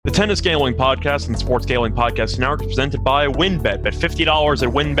Tennis Gambling Podcast and Sports Gambling Podcast Network is presented by WynnBET. Bet $50 at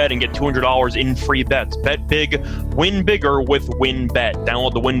WynnBET and get $200 in free bets. Bet big, win bigger with WynnBET.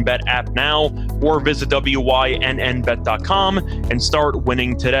 Download the WynnBET app now or visit wynnbet.com and start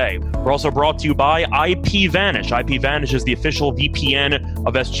winning today. We're also brought to you by IPVanish. IPVanish is the official VPN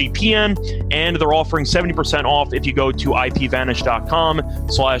of SGPN, and they're offering 70% off if you go to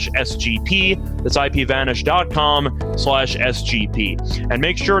IPVanish.com/SGP. That's IPVanish.com/SGP. And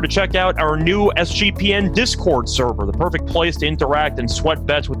make sure to check out our new SGPN Discord server, the perfect place to interact and sweat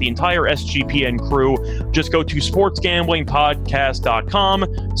bets with the entire SGPN crew. Just go to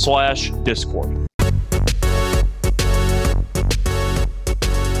sportsgamblingpodcast.com/Discord.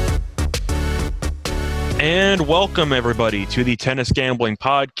 And welcome, everybody, to the Tennis Gambling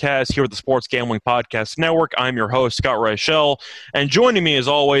Podcast here at the Sports Gambling Podcast Network. I'm your host, Scott Reichel, and joining me, as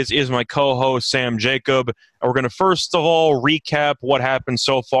always, is my co-host, Sam Jacob. And we're going to first of all recap what happened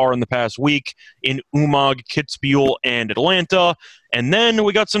so far in the past week in Umag, Kitzbühel, and Atlanta. And then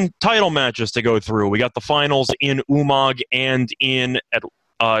we got some title matches to go through. We got the finals in Umag and in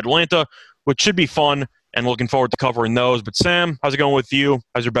Atlanta, which should be fun, and looking forward to covering those. But Sam, how's it going with you?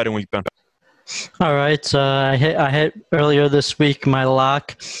 How's your betting week been? All right, I hit earlier this week my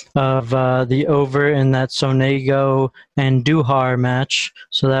lock of the over in that Sonego and Duhar match,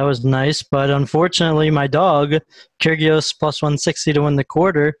 so that was nice. But unfortunately, my dog, Kyrgios plus 160 to win the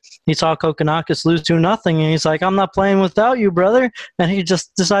quarter, he saw Kokkinakis lose 2-0, and he's like, "I'm not playing without you, brother," and he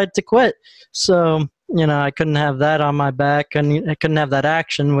just decided to quit. So, I couldn't have that on my back, and I couldn't have that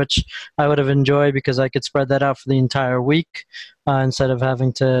action, which I would have enjoyed because I could spread that out for the entire week instead of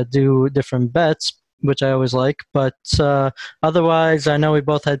having to do different bets, which I always like. But otherwise, I know we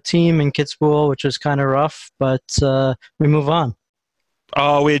both had team in Kitzbühel, which was kind of rough, but we move on.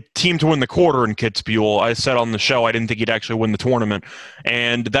 We had team to win the quarter in Kitzbühel. I said on the show I didn't think he'd actually win the tournament.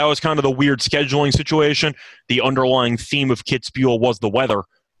 And that was kind of the weird scheduling situation. The underlying theme of Kitzbühel was the weather,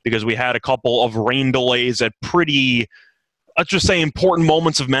 because we had a couple of rain delays at pretty, let's just say, important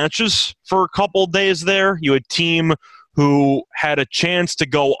moments of matches for a couple of days there. You had team who had a chance to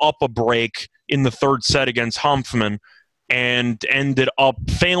go up a break in the third set against Hanfmann and ended up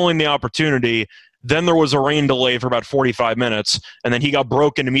failing the opportunity. Then there was a rain delay for about 45 minutes, and then he got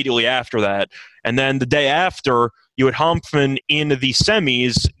broken immediately after that. And then the day after, you had Hanfmann in the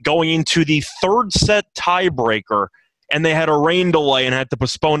semis going into the third set tiebreaker, and they had a rain delay and had to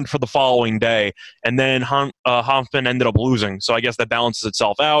postpone it for the following day. And then Hanfmann ended up losing. So I guess that balances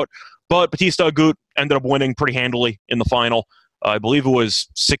itself out. But Bautista Agut ended up winning pretty handily in the final. I believe it was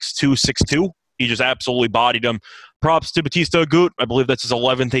 6-2, 6-2. He just absolutely bodied him. Props to Bautista Agut. I believe that's his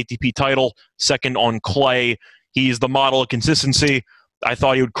 11th ATP title, second on clay. He's the model of consistency. I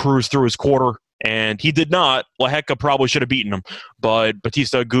thought he would cruise through his quarter, and he did not. Lehecka probably should have beaten him, but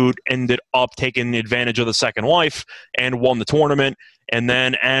Bautista Agut ended up taking advantage of the second wife and won the tournament. And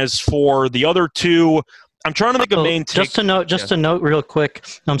then as for the other two, I'm trying to think of main take. Just to note real quick,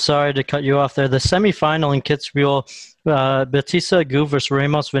 I'm sorry to cut you off there. The semifinal in Kitzbühel, Bautista Agut versus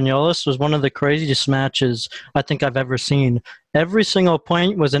Ramos Vinolas was one of the craziest matches I think I've ever seen. Every single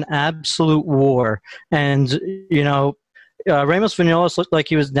point was an absolute war. And, Ramos Vinolas looked like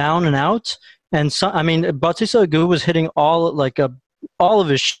he was down and out. And Bautista Agut was hitting all of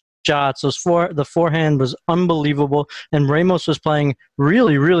his shots. The forehand was unbelievable, and Ramos was playing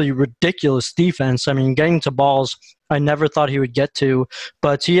really, really ridiculous defense. Getting to balls I never thought he would get to,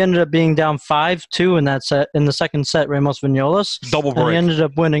 but he ended up being down 5-2 in that set. In the second set, Ramos Vinolas double break. And he ended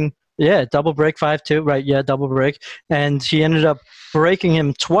up winning. Yeah, double break 5-2. Right? Yeah, double break, and he ended up breaking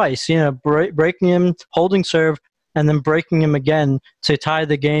him twice. Breaking him, holding serve, and then breaking him again to tie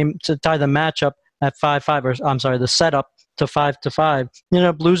the matchup at 5-5, or I'm sorry, the setup to 5-5. You ended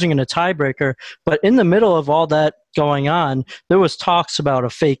up losing in a tiebreaker. But in the middle of all that going on, there was talks about a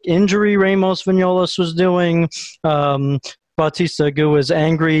fake injury Ramos Vinolas was doing. Bautista Agut was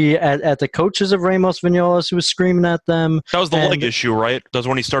angry at the coaches of Ramos Vinolas, who was screaming at them. That was the leg issue, right? That was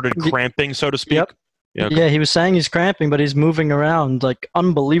when he started cramping, so to speak. Yep. Yeah, he was saying he's cramping, but he's moving around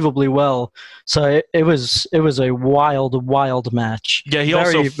unbelievably well. So it was a wild match.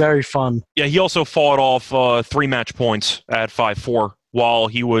 Yeah, very fun. Yeah, he also fought off 3 match points at 5-4 while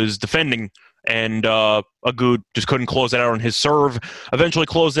he was defending, and Agut just couldn't close it out on his serve. Eventually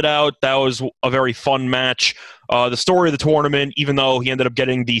closed it out. That was a very fun match. The story of the tournament, even though he ended up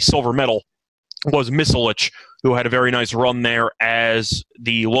getting the silver medal, was Misalic, who had a very nice run there as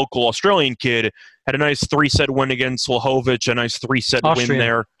the local Australian kid. Had a nice 3-set win against Lajovic, a nice 3-set win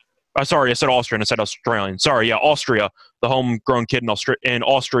there. Sorry, I said Austrian. I said Australian. Sorry, yeah, Austria, the homegrown kid in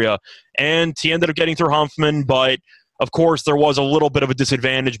Austria. And he ended up getting through Hanfmann, but Of course, there was a little bit of a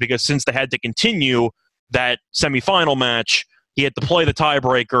disadvantage because since they had to continue that semifinal match, he had to play the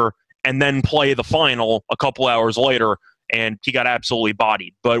tiebreaker and then play the final a couple hours later, and he got absolutely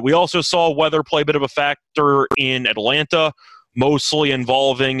bodied. But we also saw weather play a bit of a factor in Atlanta, mostly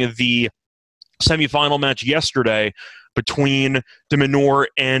involving the semifinal match yesterday between de Minaur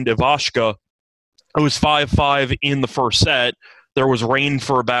and Ivashka. It was 5-5 in the first set. There was rain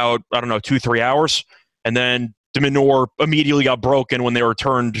for about, 2-3 hours, and then de Minaur immediately got broken when they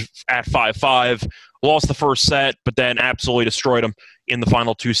returned at 5-5, lost the first set, but then absolutely destroyed him in the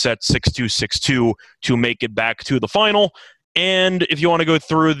final two sets, 6-2, 6-2, to make it back to the final. And if you want to go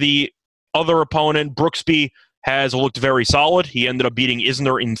through the other opponent, Brooksby has looked very solid. He ended up beating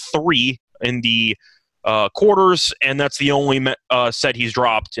Isner in 3 in the quarters, and that's the only set he's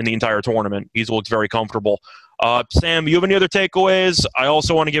dropped in the entire tournament. He's looked very comfortable. Sam, you have any other takeaways? I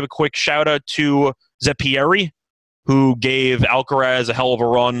also want to give a quick shout-out to Zeppieri, who gave Alcaraz a hell of a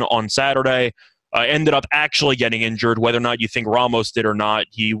run on Saturday. Ended up actually getting injured, whether or not you think Ramos did or not.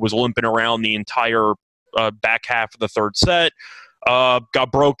 He was limping around the entire back half of the third set.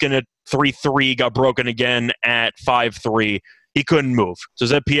 Got broken at 3-3, got broken again at 5-3. He couldn't move. So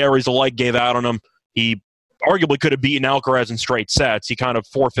Zeppieri's leg gave out on him. He arguably could have beaten Alcaraz in straight sets. He kind of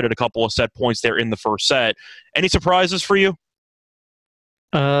forfeited a couple of set points there in the first set. Any surprises for you?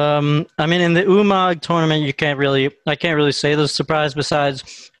 In the Umag tournament, I can't really say there's a surprise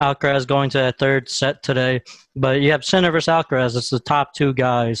besides Alcaraz going to that third set today. But you have Sinner versus Alcaraz. It's the top two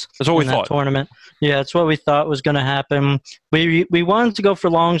guys. That's what we in thought. That tournament. Yeah, that's what we thought was going to happen. We wanted to go for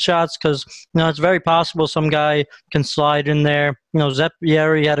long shots because it's very possible some guy can slide in there.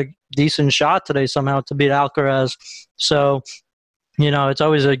 Zeppieri had a decent shot today somehow to beat Alcaraz. So, it's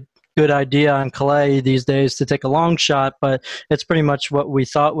always a good idea on clay these days to take a long shot, but it's pretty much what we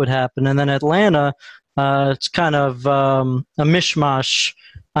thought would happen. And then Atlanta, it's kind of a mishmash.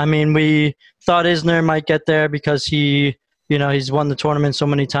 We thought Isner might get there because he's won the tournament so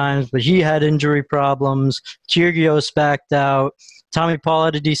many times, but he had injury problems. Kyrgios backed out. Tommy Paul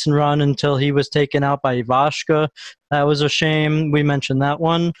had a decent run until he was taken out by Ivashka. That was a shame. We mentioned that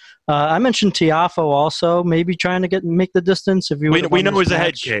one. I mentioned Tiafoe also, maybe trying to make the distance. We know it was a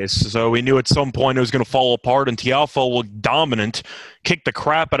head case, so we knew at some point it was going to fall apart, and Tiafoe looked dominant, kicked the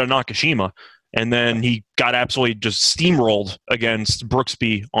crap out of Nakashima, and then he got absolutely just steamrolled against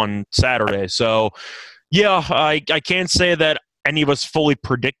Brooksby on Saturday. So, yeah, I can't say that any of us fully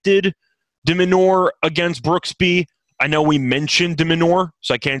predicted de Minaur against Brooksby. I know we mentioned de Minaur,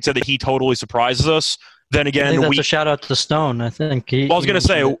 so I can't say that he totally surprises us. Then again, I think that's a shout out to Stone. I think I was going to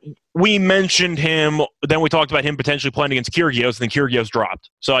say, we mentioned him, then we talked about him potentially playing against Kyrgios, and then Kyrgios dropped.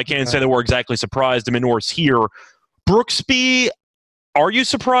 So I can't say that we're exactly surprised de Minaur's here. Brooksby, are you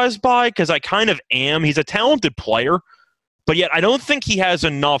surprised by? Because I kind of am. He's a talented player, but yet I don't think he has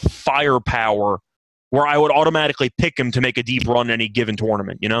enough firepower where I would automatically pick him to make a deep run in any given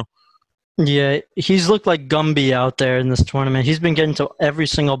tournament, Yeah, he's looked like Gumby out there in this tournament. He's been getting to every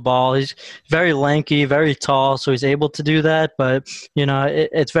single ball. He's very lanky, very tall, so he's able to do that. But,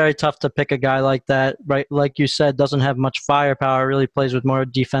 it's very tough to pick a guy like that, right? Like you said, doesn't have much firepower, really plays with more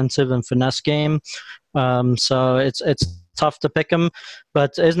defensive and finesse game. So it's tough to pick him.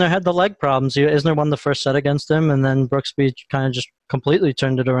 But Isner had the leg problems. Isner won the first set against him, and then Brooksby kind of just completely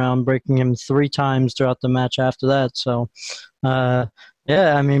turned it around, breaking him 3 times throughout the match after that. So,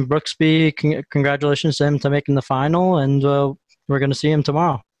 yeah, Brooksby, congratulations to him to making the final, and we're going to see him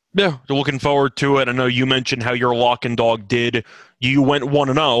tomorrow. Yeah, looking forward to it. I know you mentioned how your lock and dog did. You went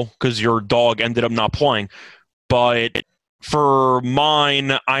 1-0 because your dog ended up not playing. But for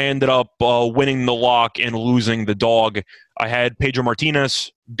mine, I ended up winning the lock and losing the dog. I had Pedro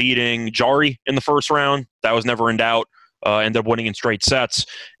Martinez beating Jari in the first round. That was never in doubt. Ended up winning in straight sets.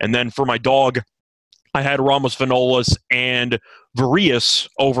 And then for my dog, I had Ramos Vinolas and Varias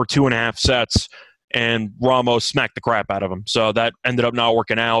over 2.5 sets, and Ramos smacked the crap out of him. So that ended up not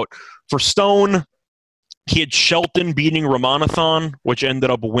working out. For Stone, he had Shelton beating Ramanathan, which ended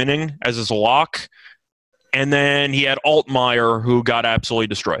up winning as his lock. And then he had Altmaier, who got absolutely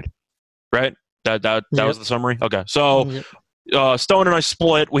destroyed. Right? That was the summary? Okay. So Stone and I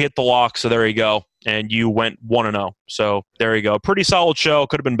split. We hit the lock, so there you go. And you went 1-0. So there you go. Pretty solid show.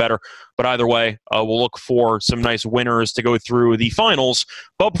 Could have been better. But either way, we'll look for some nice winners to go through the finals.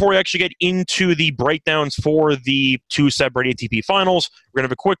 But before we actually get into the breakdowns for the 2 separate ATP finals, we're going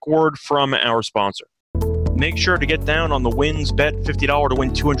to have a quick word from our sponsor. Make sure to get down on the Wins Bet $50 to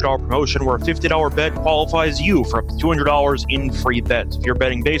win $200 promotion, where a $50 bet qualifies you for up to $200 in free bets. If you're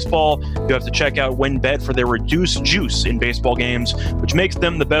betting baseball, you have to check out WinBet for their reduced juice in baseball games, which makes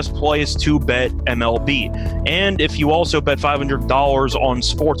them the best place to bet MLB. And if you also bet $500 on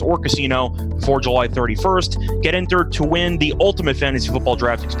sports or casino before July 31st, get entered to win the ultimate fantasy football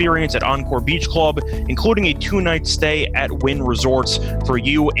draft experience at Encore Beach Club, including a 2-night stay at Wynn Resorts for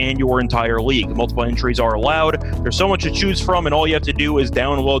you and your entire league. Multiple entries are allowed. There's so much to choose from, and all you have to do is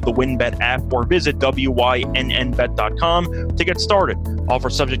download the WinBet app or visit wynnbet.com to get started. Offer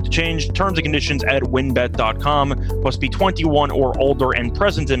subject to change. Terms and conditions at winbet.com. Must be 21 or older and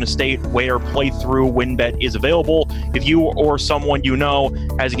present in a state where playthrough WinBet is available. If you or someone you know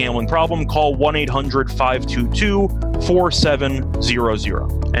has a gambling problem, call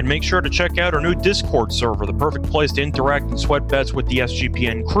 1-800-522-4700. And make sure to check out our new Discord server, the perfect place to interact and sweat bets with the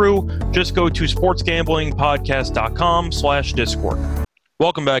SGPN crew. Just go to sportsgamblingpodcast.com/Discord.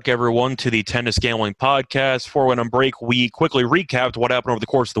 Welcome back, everyone, to the Tennis Gambling Podcast. Before we went on break, we quickly recapped what happened over the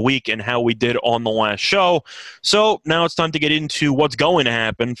course of the week and how we did on the last show. So now it's time to get into what's going to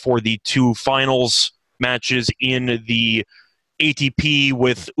happen for the two finals matches in the ATP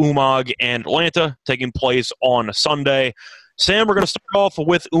with Umag and Atlanta taking place on Sunday. Sam, we're going to start off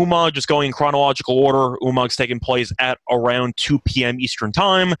with Umag, just going in chronological order. Umag's taking place at around 2 p.m. Eastern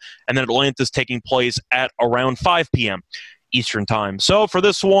Time, and then Atlanta's taking place at around 5 p.m. Eastern Time. So for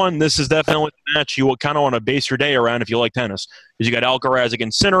this one, this is definitely the match you kind of want to base your day around if you like tennis. Because you got Alcaraz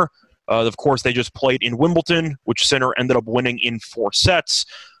against Sinner. Of course, they just played in Wimbledon, which Sinner ended up winning in 4 sets.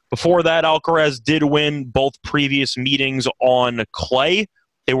 Before that, Alcaraz did win both previous meetings on clay.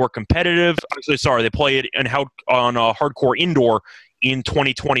 They were competitive. Actually, sorry, they played on a hardcore indoor in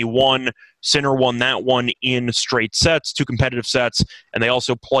 2021. Sinner won that one in straight sets, 2 competitive sets, and they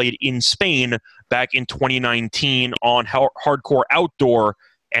also played in Spain back in 2019 on hardcore outdoor,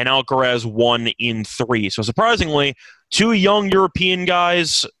 and Alcaraz won in 3. So surprisingly, 2 young European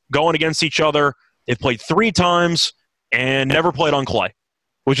guys going against each other. They've played 3 times and never played on clay,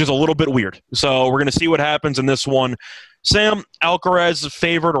 which is a little bit weird. So we're going to see what happens in this one. Sam, Alcaraz is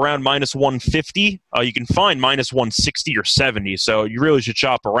favored around minus 150. You can find minus 160 or 70, so you really should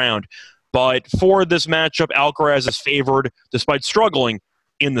shop around. But for this matchup, Alcaraz is favored despite struggling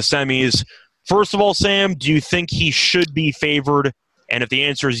in the semis. First of all, Sam, do you think he should be favored? And if the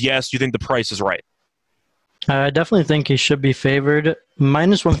answer is yes, do you think the price is right? I definitely think he should be favored.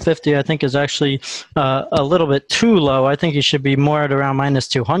 Minus 150, I think, is actually a little bit too low. I think he should be more at around minus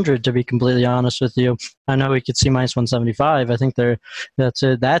 200, to be completely honest with you. I know we could see minus 175. I think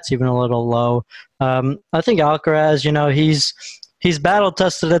that's even a little low. I think Alcaraz, he's battle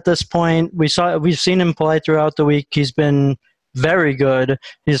tested at this point. We've seen him play throughout the week. He's been very good.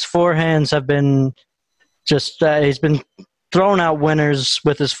 His forehands have been he's been throwing out winners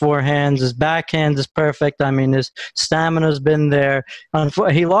with his forehands. His backhand is perfect. I mean, his stamina's been there.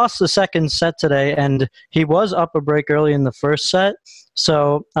 He lost the second set today, and he was up a break early in the first set.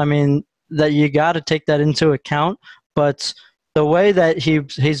 So, I mean, that you got to take that into account. But the way that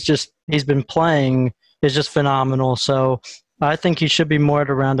he's been playing is just phenomenal. So, I think he should be more at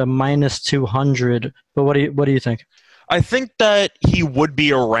around a minus 200. But what do you think? I think that he would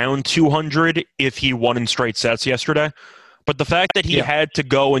be around 200 if he won in straight sets yesterday. But the fact that he had to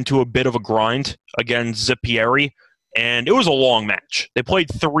go into a bit of a grind against Zippieri, and it was a long match. They played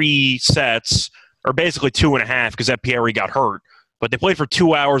 3 sets, or basically 2.5 because Zippieri got hurt. But they played for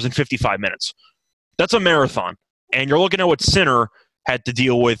 2 hours and 55 minutes. That's a marathon. And you're looking at what Sinner had to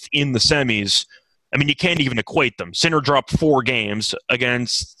deal with in the semis. I mean, you can't even equate them. Sinner dropped 4 games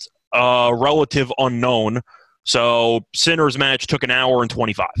against a relative unknown. So Sinner's match took 1 hour and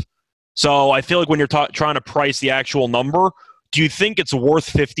 25. So I feel like when you're trying to price the actual number, do you think it's worth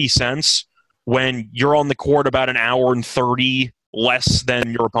 50 cents when you're on the court about 1 hour and 30 less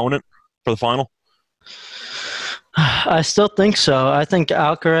than your opponent for the final? I still think so. I think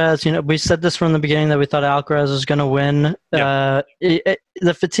Alcaraz, we said this from the beginning that we thought Alcaraz was going to win. Yeah.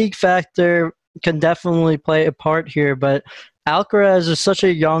 The fatigue factor can definitely play a part here, but Alcaraz is such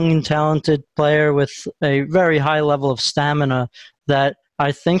a young and talented player with a very high level of stamina that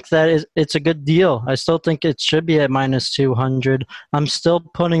I think that it's a good deal. I still think it should be at minus 200. I'm still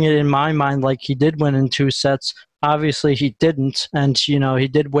putting it in my mind like he did win in 2 sets. Obviously, he didn't, and he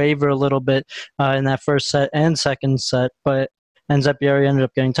did waver a little bit in that first set and second set, but Zippieri ended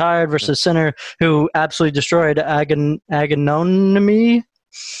up getting tired versus Sinner, who absolutely destroyed Agononimi,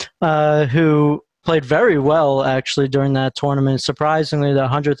 who played very well actually during that tournament. Surprisingly, the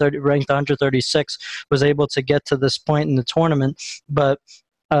ranked 136 was able to get to this point in the tournament. But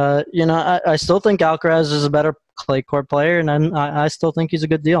I still think Alcaraz is a better clay court player, and I still think he's a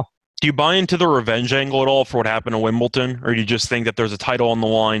good deal. Do you buy into the revenge angle at all for what happened to Wimbledon, or do you just think that there's a title on the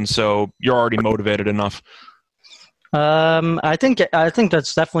line, so you're already motivated enough? I think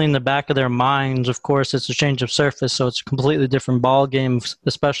that's definitely in the back of their minds. Of course, it's a change of surface, so it's a completely different ball game,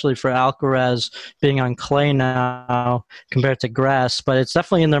 especially for Alcaraz being on clay now compared to grass. But it's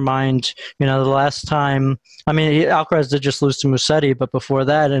definitely in their mind. The last time, I mean, Alcaraz did just lose to Musetti, but before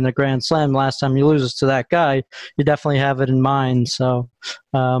that, in a Grand Slam, last time he loses to that guy, you definitely have it in mind. So,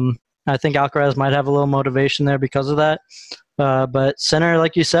 I think Alcaraz might have a little motivation there because of that. But Sinner,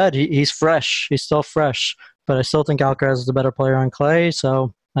 like you said, he's fresh. He's still fresh. But I still think Alcaraz is the better player on clay,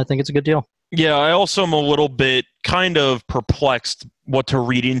 so I think it's a good deal. Yeah, I also am a little bit kind of perplexed what to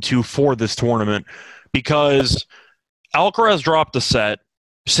read into for this tournament because Alcaraz dropped a set,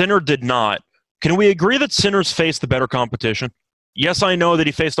 Sinner did not. Can we agree that Sinner's faced the better competition? Yes, I know that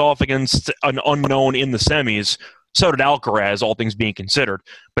he faced off against an unknown in the semis. So did Alcaraz, all things being considered.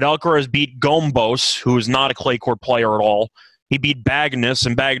 But Alcaraz beat Gombos, who is not a clay court player at all. He beat Bagnis,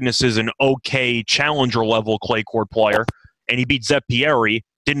 and Bagnis is an okay challenger-level clay court player. And he beat Zeppieri.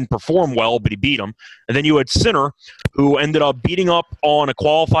 Didn't perform well, but he beat him. And then you had Sinner, who ended up beating up on a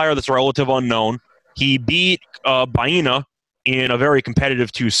qualifier that's relative unknown. He beat Baena in a very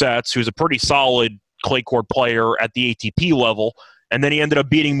competitive 2 sets, who's a pretty solid clay court player at the ATP level. And then he ended up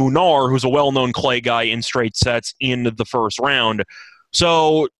beating Munar, who's a well-known clay guy, in straight sets in the first round.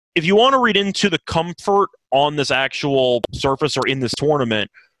 So if you want to read into the comfort on this actual surface or in this tournament,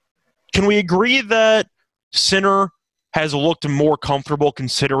 can we agree that Sinner has looked more comfortable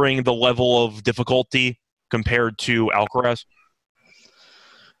considering the level of difficulty compared to Alcaraz?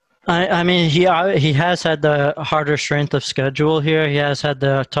 I mean, he has had the harder strength of schedule here. He has had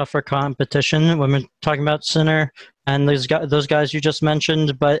the tougher competition when we're talking about Sinner and those guys you just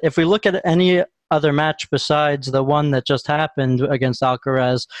mentioned. But if we look at any other match besides the one that just happened against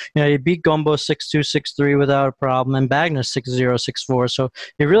Alcaraz, he beat Gombo 6-2, 6-3 without a problem, and Bagnes 6-0, 6-4. So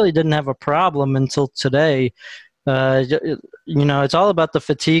he really didn't have a problem until today. It's all about the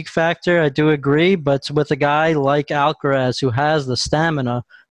fatigue factor. I do agree, but with a guy like Alcaraz who has the stamina,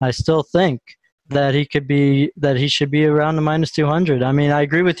 I still think that he should be around the minus 200. I mean, I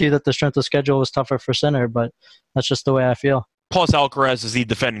agree with you that the strength of schedule was tougher for Sinner, but that's just the way I feel. Plus, Alcaraz is the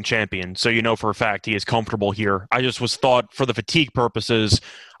defending champion, so you know for a fact he is comfortable here. I just was thought, for the fatigue purposes,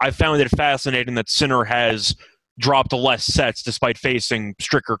 I found it fascinating that Sinner has dropped less sets despite facing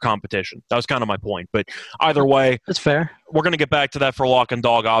stricter competition. That was kind of my point. But either way, that's fair. We're going to get back to that for Lock and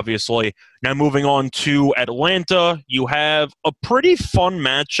Dog, obviously. Now, moving on to Atlanta, you have a pretty fun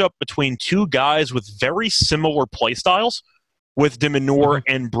matchup between two guys with very similar play styles, with de Minaur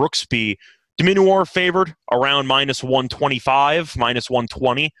and Brooksby. De Minaur favored around minus 125, minus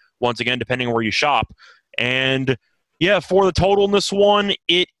 120, once again, depending on where you shop. And, yeah, for the total in this one,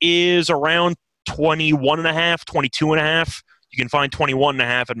 it is around 21.5, 22.5. You can find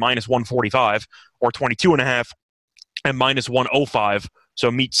 21.5 at minus 145 or 22.5 at minus 105.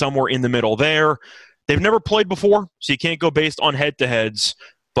 So meet somewhere in the middle there. They've never played before, so you can't go based on head-to-heads.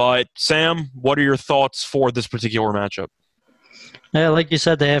 But, Sam, what are your thoughts for this particular matchup? Yeah, like you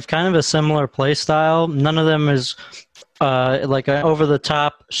said, they have kind of a similar play style. None of them is like an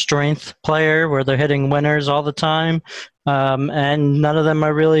over-the-top strength player where they're hitting winners all the time. And none of them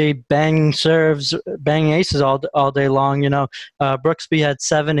are really banging serves, banging aces all day long. Brooksby had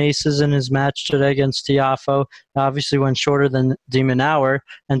 7 aces in his match today against Tiafoe. Obviously went shorter than de Minaur,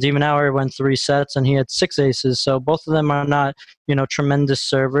 and de Minaur went 3 sets, and he had 6 aces. So both of them are not, tremendous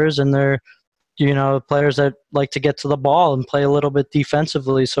servers, and they're players that like to get to the ball and play a little bit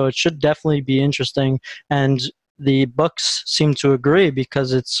defensively. So it should definitely be interesting. And the books seem to agree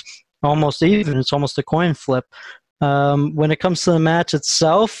because it's almost even. It's almost a coin flip. When it comes to the match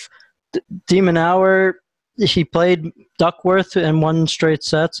itself, de Minaur, he played Duckworth in 1 straight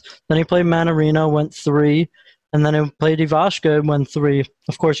sets. Then he played Mannarino, went 3. And then he played Ivashka and went 3.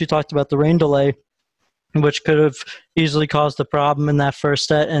 Of course, you talked about the rain delay, which could have easily caused a problem in that first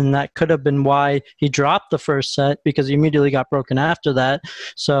set, and that could have been why he dropped the first set, because he immediately got broken after that.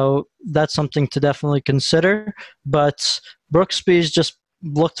 So that's something to definitely consider. But Brooksby's just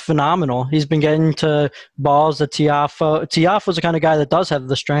looked phenomenal. He's been getting to balls that Tiafoe's the kind of guy that does have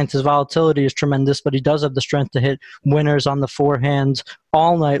the strength. His volatility is tremendous, but he does have the strength to hit winners on the forehand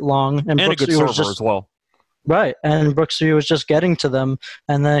all night long. And a good server as well. Right, and Brooksby was just getting to them,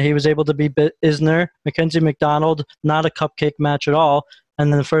 and then he was able to beat Isner, Mackenzie McDonald, not a cupcake match at all,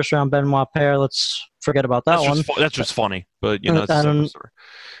 and then the first round Benoit Paire, let's forget about that one. That's just funny, but that's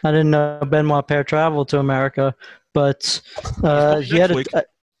I didn't know Benoit Paire traveled to America, but he had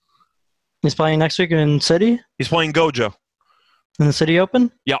He's playing next week in City? He's playing Gojo. In the City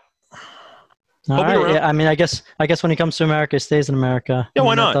Open? Yeah. All right. Yeah, I mean, I guess when he comes to America, he stays in America. Yeah,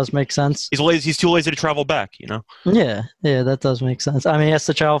 why That not? does make sense. He's lazy. He's too lazy to travel back, Yeah, that does make sense. I mean, he has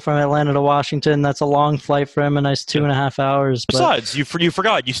to travel from Atlanta to Washington. That's a long flight for him, a nice 2.5 hours. Besides, you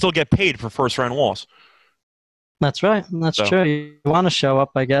forgot, you still get paid for first-round loss. That's right. That's true. You want to show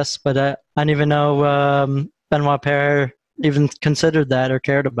up, I guess, but I didn't even know Benoit Paire even considered that or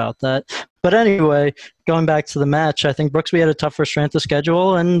cared about that. But anyway, going back to the match, I think Brooksby had a tougher strength of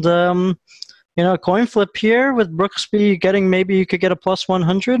schedule, and coin flip here with Brooksby getting, maybe you could get a plus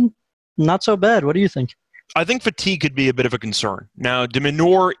 100. Not so bad. What do you think? I think fatigue could be a bit of a concern. Now, de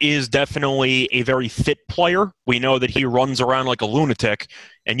Minaur is definitely a very fit player. We know that he runs around like a lunatic,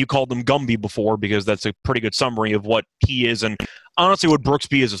 and you called him Gumby before because that's a pretty good summary of what he is, and honestly what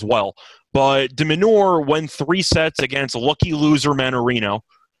Brooksby is as well. But de Minaur went 3 sets against a lucky loser Mannarino,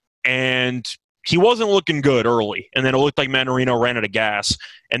 and he wasn't looking good early, and then it looked like Mannarino ran out of gas,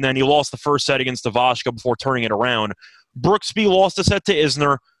 and then he lost the first set against Ivashka before turning it around. Brooksby lost a set to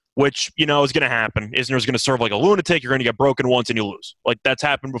Isner, which, is going to happen. Isner's going to serve like a lunatic. You're going to get broken once and you lose. Like, that's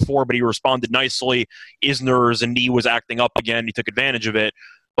happened before, but he responded nicely. Isner's knee was acting up again. He took advantage of it.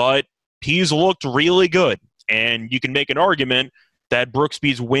 But he's looked really good, and you can make an argument that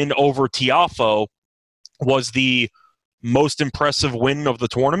Brooksby's win over Tiafoe was the most impressive win of the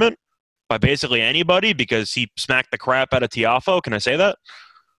tournament by basically anybody, because he smacked the crap out of Tiafoe. Can I say that?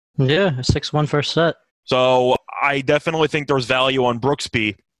 Yeah, 6-1 first set. So I definitely think there's value on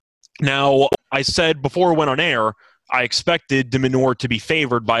Brooksby. Now, I said before we went on air, I expected de Minaur to be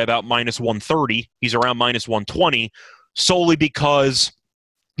favored by about minus 130. He's around minus 120, solely because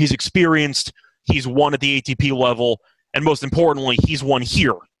he's experienced, he's won at the ATP level, and most importantly, he's won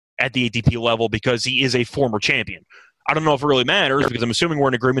here at the ATP level because he is a former champion. I don't know if it really matters, because I'm assuming we're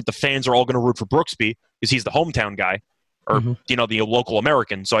in agreement the fans are all going to root for Brooksby because he's the hometown guy, or the local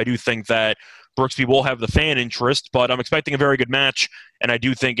American. So I do think that Brooksby will have the fan interest, but I'm expecting a very good match, and I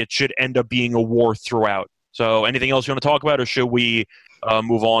do think it should end up being a war throughout. So anything else you want to talk about, or should we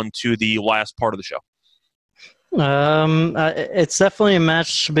move on to the last part of the show? It's definitely a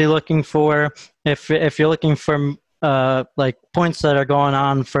match to be looking for if you're looking for points that are going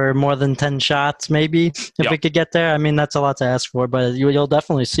on for more than 10 shots, maybe, if we could get there. I mean, that's a lot to ask for, but you'll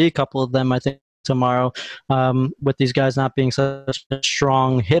definitely see a couple of them, I think, tomorrow, with these guys not being such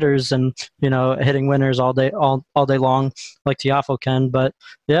strong hitters and hitting winners all day long like Tiafoe can. But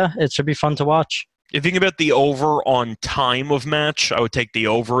yeah, it should be fun to watch. If you think about the over on time of match, I would take the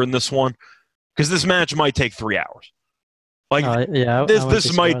over in this one, because this match might take 3 hours.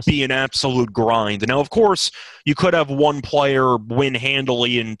 This might be an absolute grind. Now, of course, you could have one player win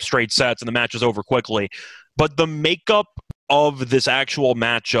handily in straight sets and the match is over quickly, but the makeup of this actual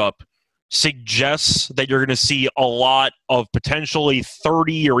matchup suggests that you're going to see a lot of potentially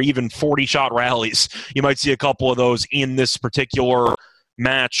 30 or even 40-shot rallies. You might see a couple of those in this particular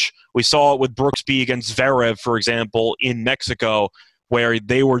match. We saw it with Brooksby against Zverev, for example, in Mexico, where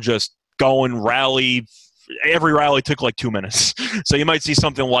they were just going rally. Every rally took like 2 minutes. So you might see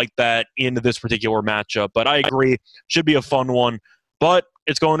something like that in this particular matchup. But I agree, should be a fun one. But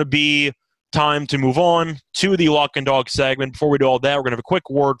it's going to be time to move on to the Lock and Dog segment. Before we do all that, we're going to have a quick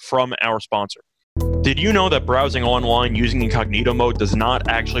word from our sponsor. Did you know that browsing online using incognito mode does not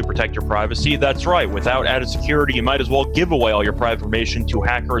actually protect your privacy? That's right. Without added security, you might as well give away all your private information to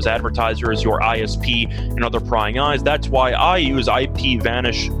hackers, advertisers, your ISP, and other prying eyes. That's why I use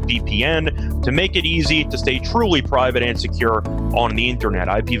IPVanish VPN to make it easy to stay truly private and secure on the internet.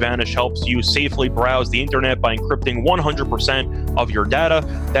 IPVanish helps you safely browse the internet by encrypting 100% of your data.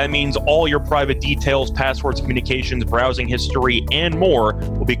 That means all your private details, passwords, communications, browsing history, and more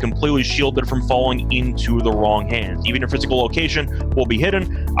will be completely shielded from falling into the wrong hands. Even your physical location will be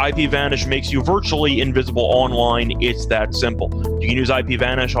hidden. IPVanish makes you virtually invisible online. It's that simple. You can use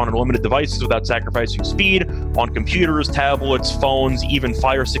IPVanish on unlimited devices without sacrificing speed, on computers, tablets, phones, even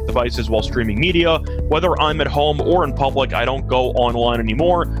Fire Stick devices while streaming media. Whether I'm at home or in public, I don't go online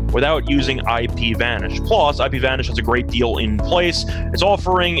anymore without using IPVanish. Plus, IPVanish has a great deal in place. It's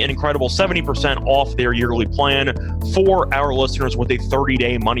offering an incredible 70% off their yearly plan for our listeners with a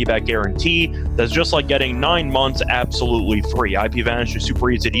 30-day money-back guarantee. That's just like getting 9 months absolutely free. IPVanish is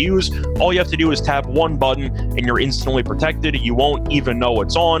super easy to use. All you have to do is tap one button and you're instantly protected. You won't even know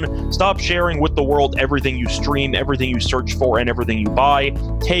it's on. Stop sharing with the world everything you stream, everything you search for, and everything you buy.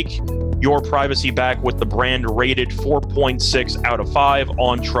 Take your privacy back with the brand rated 4.6 out of 5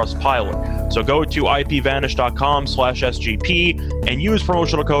 on Trustpilot. So go to ipvanish.com/SGP and use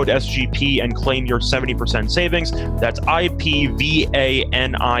promotional code SGP and claim your 70% savings. That's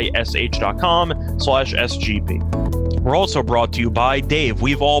ipvanish.com/SGP. We're also brought to you by Dave.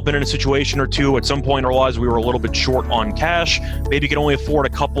 We've all been in a situation or two at some point in our lives we were a little bit short on cash. Maybe you could only afford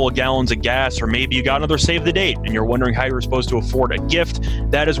a couple of gallons of gas, or maybe you got another save the date and you're wondering how you're supposed to afford a gift.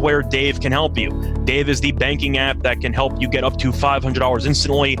 That is where Dave can help you. Dave is the banking app that can help you get up to $500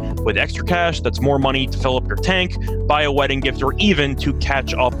 instantly with extra cash. That's more money to fill up your tank, buy a wedding gift, or even to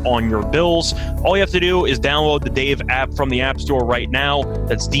catch up on your bills. All you have to do is download the Dave app from the App Store right now.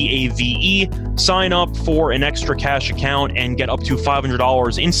 That's DAVE. Sign up for an extra cash account and get up to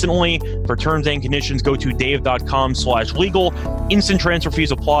 $500 instantly. For terms and conditions, go to dave.com/legal. Instant transfer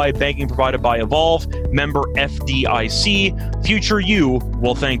fees apply. Banking provided by Evolve. Member FDIC. Future you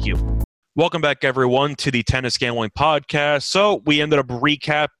will thank you. Welcome back, everyone, to the Tennis Gambling Podcast. So we ended up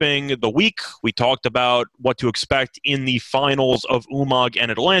recapping the week. We talked about what to expect in the finals of Umag and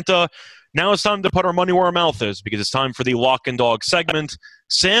Atlanta. Now it's time to put our money where our mouth is, because it's time for the Lock and Dog segment.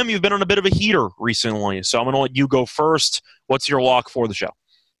 Sam, you've been on a bit of a heater recently, so I'm going to let you go first. What's your lock for the show?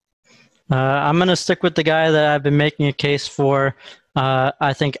 I'm going to stick with the guy that I've been making a case for.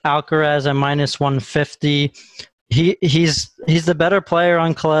 I think Alcaraz at -150. He's the better player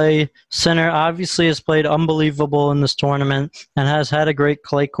on clay. Sinner obviously has played unbelievable in this tournament and has had a great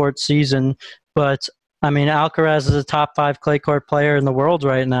clay court season. But, I mean, Alcaraz is a top 5 clay court player in the world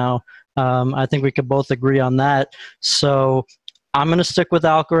right now. I think we could both agree on that. So I'm going to stick with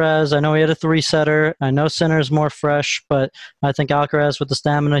Alcaraz. I know he had a 3-setter. I know Sinner's more fresh, but I think Alcaraz, with the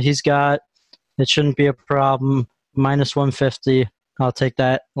stamina he's got, it shouldn't be a problem. -150. I'll take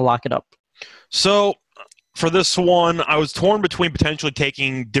that. Lock it up. So for this one, I was torn between potentially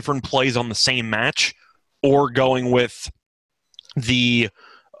taking different plays on the same match or going with the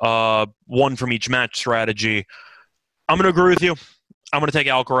one from each match strategy. I'm going to agree with you. I'm going to take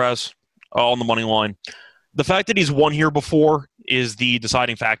Alcaraz on the money line. The fact that he's won here before is the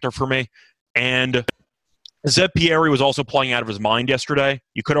deciding factor for me. And Zeb Pieri was also playing out of his mind yesterday.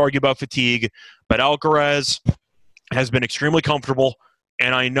 You could argue about fatigue, but Alcaraz has been extremely comfortable,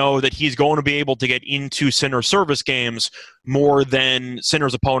 and I know that he's going to be able to get into Sinner's service games more than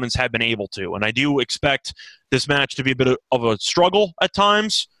Sinner's opponents have been able to. And I do expect this match to be a bit of a struggle at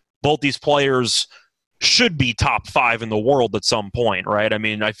times. Both these players should be top 5 in the world at some point, right? I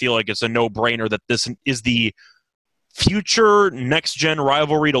mean, I feel like it's a no-brainer that this is the future next-gen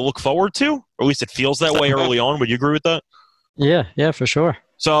rivalry to look forward to, or at least it feels that way early on. Would you agree with that? Yeah, for sure.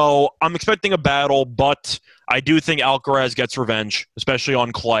 So I'm expecting a battle, but I do think Alcaraz gets revenge, especially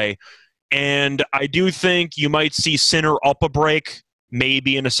on clay. And I do think you might see Sinner up a break,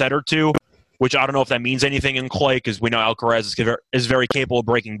 maybe in a set or two, which I don't know if that means anything in clay, because we know Alcaraz is very capable of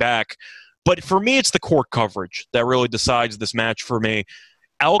breaking back. But for me, it's the court coverage that really decides this match for me.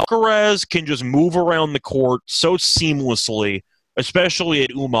 Alcaraz can just move around the court so seamlessly, especially at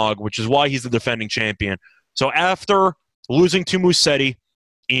Umag, which is why he's the defending champion. So after losing to Musetti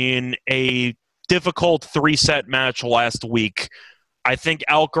in a difficult 3-set match last week, I think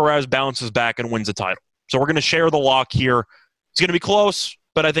Alcaraz bounces back and wins the title. So we're going to share the lock here. It's going to be close,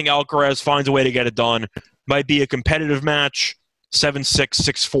 but I think Alcaraz finds a way to get it done. Might be a competitive match, 7-6,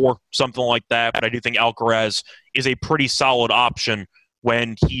 6-4, something like that. But I do think Alcaraz is a pretty solid option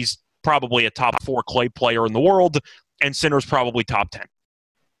when he's probably a top 4 clay player in the world, and Sinner's probably top 10.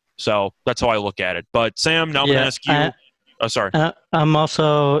 So that's how I look at it. But Sam, now I'm going to ask you. Sorry. I'm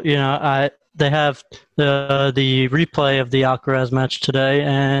also, they have the replay of the Alcaraz match today,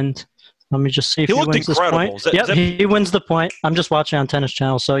 and let me just see if he wins incredible. this point. He wins the point. I'm just watching on Tennis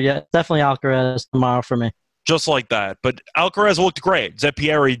Channel, so yeah, definitely Alcaraz tomorrow for me. Just like that. But Alcaraz looked great. Zeb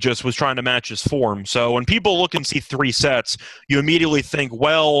Pieri just was trying to match his form. So when people look and see 3 sets, you immediately think,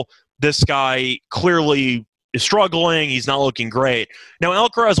 well, this guy clearly is struggling. He's not looking great. Now,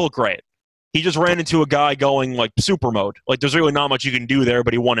 Alcaraz looked great. He just ran into a guy going like super mode. Like there's really not much you can do there,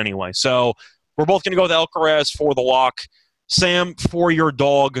 but he won anyway. So we're both going to go with Alcaraz for the lock. Sam, for your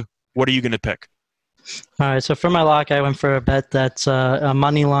dog, what are you going to pick? All right, so for my lock, I went for a bet that's a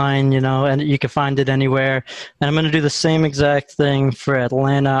money line, and you can find it anywhere. And I'm going to do the same exact thing for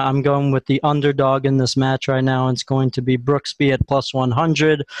Atlanta. I'm going with the underdog in this match right now, and it's going to be Brooksby at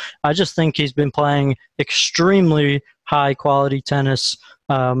 +100. I just think he's been playing extremely high-quality tennis,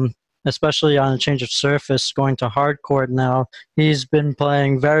 especially on a change of surface, going to hard court now. He's been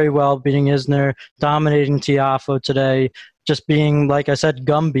playing very well, beating Isner, dominating Tiafoe today. just being, like I said,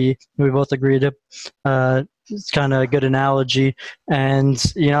 Gumby. We both agreed it's kind of a good analogy. And,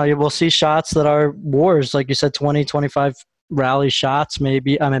 you will see shots that are wars, like you said, 20, 25 rally shots,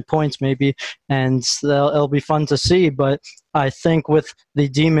 points maybe, and it'll be fun to see. But I think with the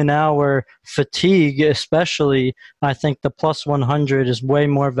Demon Hour fatigue, especially, I think the plus 100 is way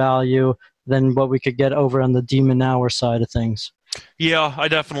more value than what we could get over on the Demon Hour side of things. Yeah, I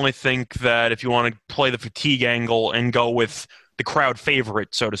definitely think that if you want to play the fatigue angle and go with the crowd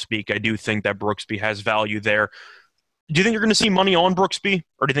favorite, so to speak, I do think that Brooksby has value there. Do you think you're going to see money on Brooksby,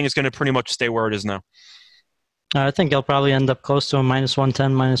 or do you think it's going to pretty much stay where it is now? I think he'll probably end up close to a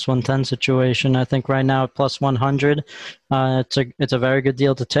 -110 situation. I think right now at plus 100, it's a very good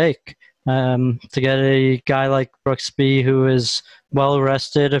deal to take. To get a guy like Brooksby who is well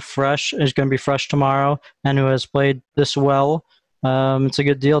rested, fresh, is going to be fresh tomorrow, and who has played this well, it's a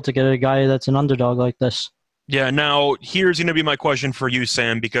good deal to get a guy that's an underdog like this. Yeah, now here's going to be my question for you,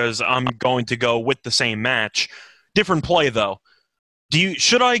 Sam, because I'm going to go with the same match. Different play, though.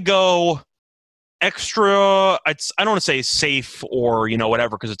 Should I go extra? I don't want to say safe or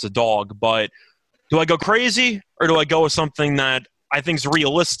whatever because it's a dog, but do I go crazy or do I go with something that I think is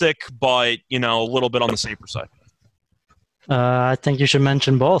realistic, but a little bit on the safer side? I think you should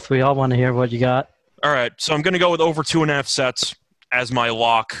mention both. We all want to hear what you got. All right, so I'm going to go with over 2.5 sets as my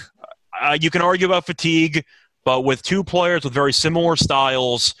lock. You can argue about fatigue, but with two players with very similar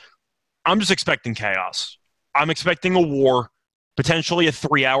styles, I'm just expecting chaos. I'm expecting a war, potentially a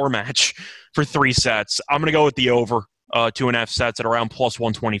 3-hour match for 3 sets. I'm going to go with the over 2.5 sets at around plus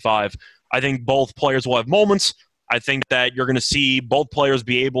 125. I think both players will have moments. I think that you're going to see both players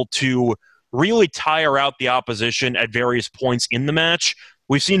be able to really tire out the opposition at various points in the match.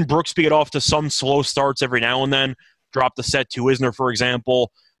 We've seen Brooksby get off to some slow starts every now and then, drop the set to Isner, for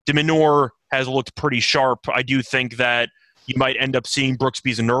example. de Minaur has looked pretty sharp. I do think that you might end up seeing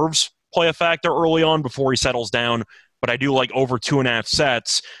Brooksby's nerves play a factor early on before he settles down, but I do like over 2.5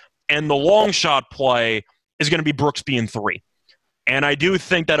 sets. And the long shot play is going to be Brooksby in 3. And I do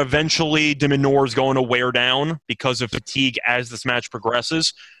think that eventually de Minaur is going to wear down because of fatigue as this match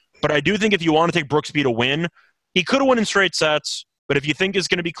progresses. But I do think if you want to take Brooksby to win, he could win in straight sets, but if you think it's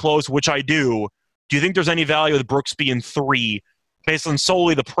going to be close, which I do you think there's any value with Brooksby in 3 based on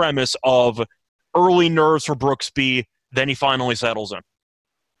solely the premise of early nerves for Brooksby, then he finally settles in?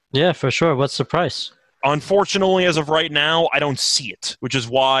 Yeah, for sure. What's the price? Unfortunately, as of right now, I don't see it, which is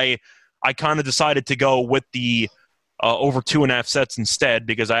why I kind of decided to go with the over 2.5 sets instead,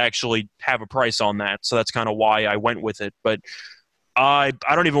 because I actually have a price on that. So that's kind of why I went with it. But I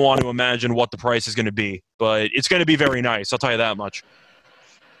don't even want to imagine what the price is going to be, but it's going to be very nice. I'll tell you that much.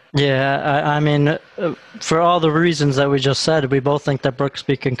 Yeah, I mean, for all the reasons that we just said, we both think that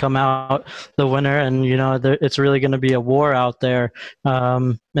Brooksby can come out the winner, and it's really going to be a war out there.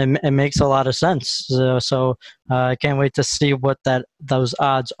 It makes a lot of sense. So I can't wait to see what those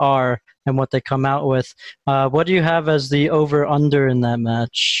odds are and what they come out with. What do you have as the over/under in that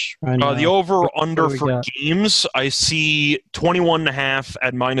match? The over/under for games, I see 21.5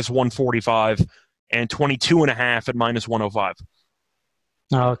 at -145 and 22.5 at -105.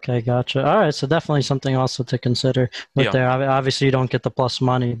 Okay, gotcha. All right, so definitely something also to consider. But there, obviously, you don't get the plus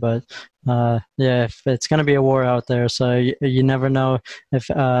money, but if it's going to be a war out there, so you never know if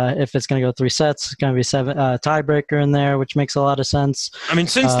it's going to go 3 sets. It's going to be 7 tiebreaker in there, which makes a lot of sense. I mean,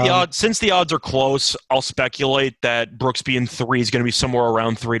 since the odds are close, I'll speculate that Brooksby in 3 is going to be somewhere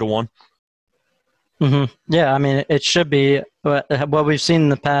around 3-1. Mm-hmm. Yeah, I mean, it should be. But what we've seen in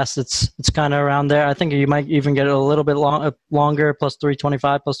the past, it's kind of around there. I think you might even get it a little bit longer, plus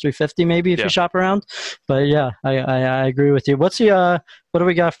 325, plus 350 maybe if you shop around. But yeah, I agree with you. What do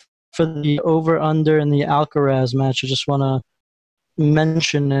we got for the over/under in the Alcaraz match? I just want to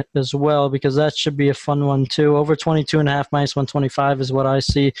mention it as well because that should be a fun one too. Over 22.5 -125 is what I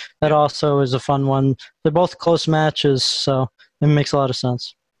see. That also is a fun one. They're both close matches, so it makes a lot of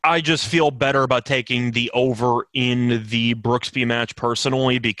sense. I just feel better about taking the over in the Brooksby match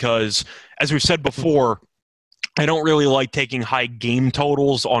personally because, as we've said before, I don't really like taking high game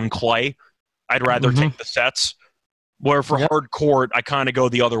totals on clay. I'd rather take the sets. Where for hard court, I kind of go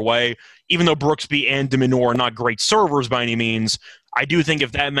the other way. Even though Brooksby and de Minaur are not great servers by any means, I do think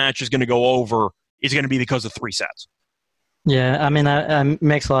if that match is going to go over, it's going to be because of 3 sets. Yeah, I mean, that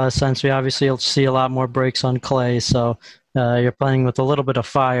makes a lot of sense. We obviously see a lot more breaks on clay, so you're playing with a little bit of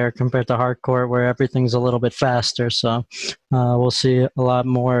fire compared to hard court where everything's a little bit faster. So we'll see a lot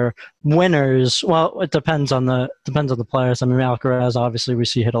more winners. Well, it depends on the players. I mean, Alcaraz, obviously, we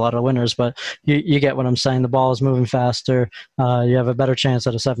see hit a lot of winners, but you get what I'm saying. The ball is moving faster. You have a better chance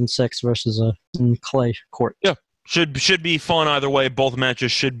at a 7-6 versus a clay court. Yeah. Should be fun either way. Both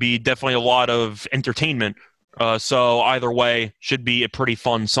matches should be definitely a lot of entertainment. So either way, should be a pretty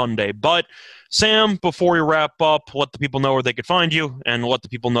fun Sunday. But Sam, before we wrap up, let the people know where they could find you and let the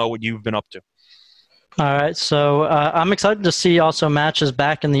people know what you've been up to. All right, so I'm excited to see also matches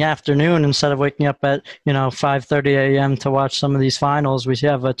back in the afternoon instead of waking up at 5:30 a.m. to watch some of these finals. We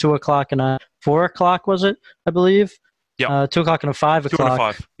have a 2 o'clock and a 4 o'clock, was it? I believe. Yep. 2 o'clock and a 5 o'clock. 2 and a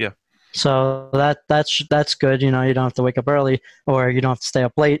 5. Yeah. So that's good. You don't have to wake up early or you don't have to stay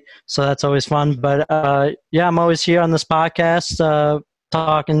up late. So that's always fun. But yeah, I'm always here on this podcast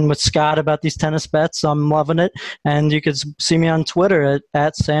talking with Scott about these tennis bets. I'm loving it. And you can see me on Twitter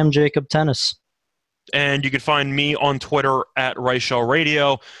at Sam Jacob Tennis. And you can find me on Twitter at Reichel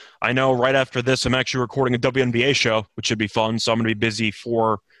Radio. I know right after this, I'm actually recording a WNBA show, which should be fun. So I'm going to be busy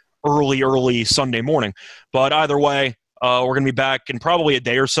for early Sunday morning. But either way, we're going to be back in probably a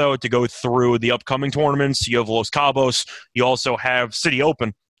day or so to go through the upcoming tournaments. You have Los Cabos. You also have City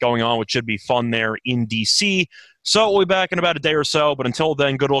Open going on, which should be fun there in D.C. So we'll be back in about a day or so. But until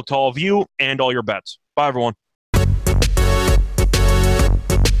then, good luck to all of you and all your bets. Bye, everyone.